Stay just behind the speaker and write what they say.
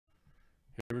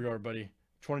Here we go, everybody.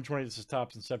 2020, this is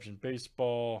Topps Inception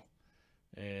Baseball.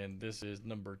 And this is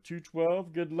number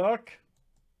 212. Good luck.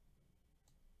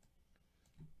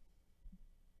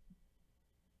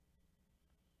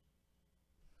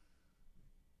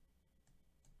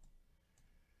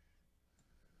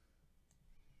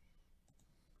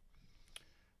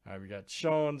 All right, we got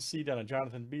Sean C down to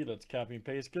Jonathan B. Let's copy and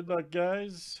paste. Good luck,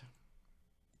 guys.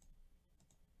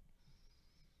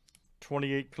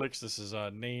 28 clicks. This is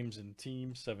names and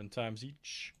teams, 7 times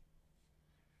each.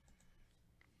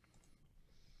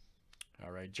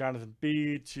 All right, Jonathan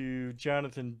B to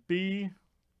Jonathan B.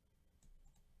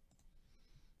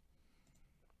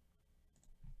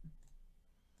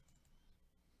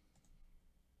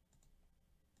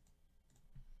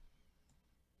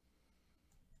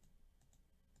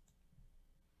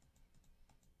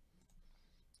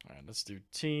 All right, let's do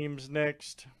teams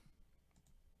next.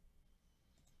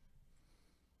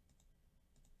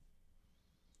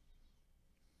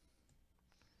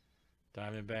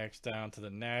 Diamondbacks down to the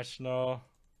National.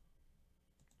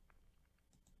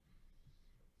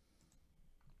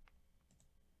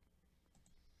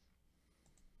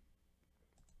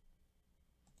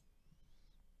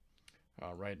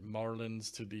 All right,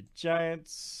 Marlins to the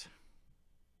Giants.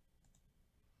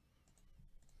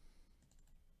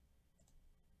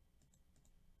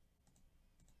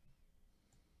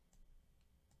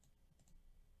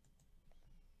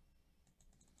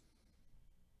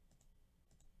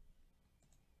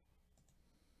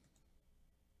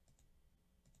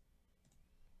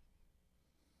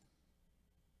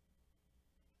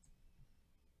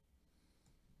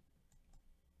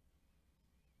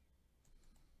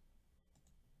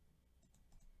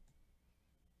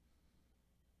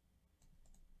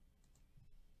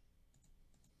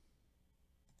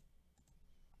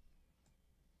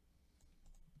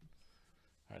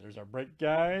 All right, there's our break,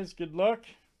 guys. Good luck.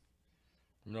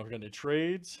 Let me know if we got any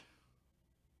trades.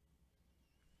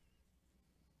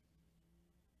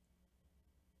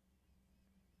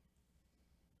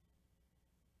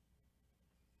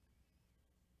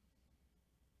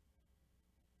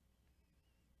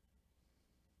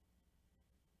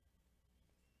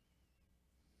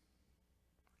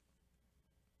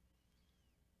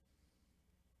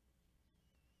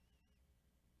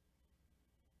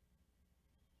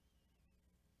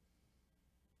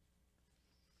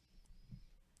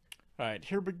 All right,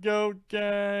 here we go,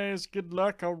 guys. Good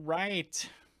luck. All right.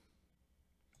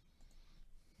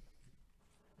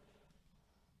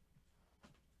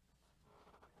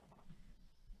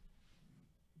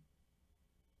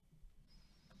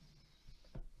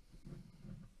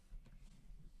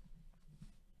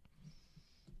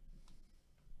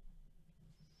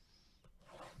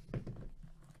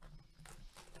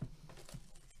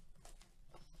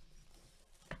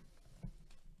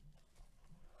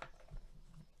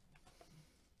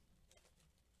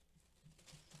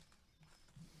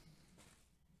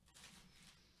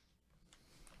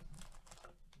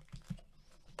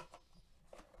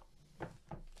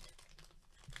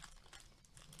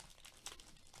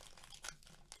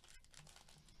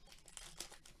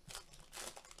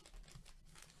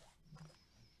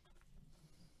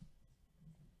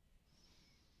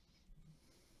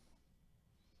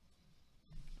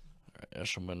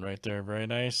 Eshelman right there. Very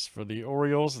nice for the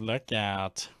Orioles. Look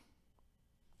out.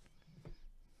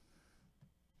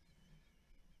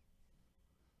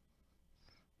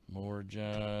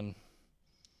 Morgan.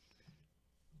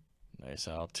 Nice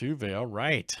Altuve. All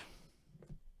right.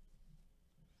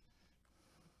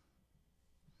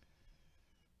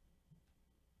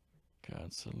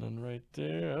 Gonsolin right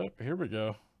there. Oh, here we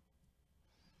go.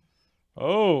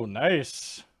 Oh,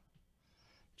 nice.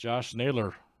 Josh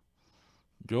Naylor.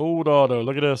 Gold auto.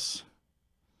 Look at this.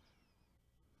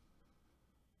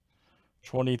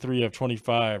 23 of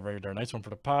 25 right there. Nice one for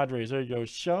the Padres. There you go.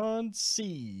 Sean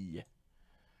C.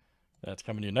 That's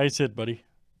coming to you. Nice hit, buddy.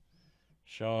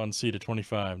 Sean C to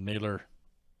 25. Naylor.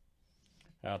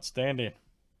 Outstanding.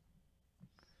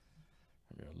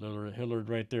 Hillard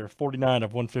right there. 49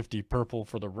 of 150. Purple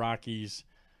for the Rockies.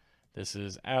 This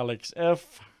is Alex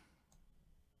F.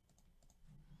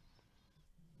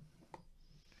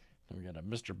 Then we got a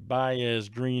Mr. Baez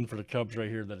green for the Cubs right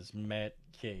here. That is Matt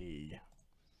K.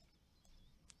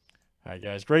 All right,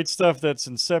 guys. Great stuff. That's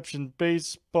Inception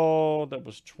Baseball. That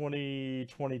was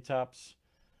 2020 Topps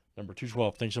number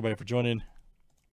 212. Thanks, everybody, for joining.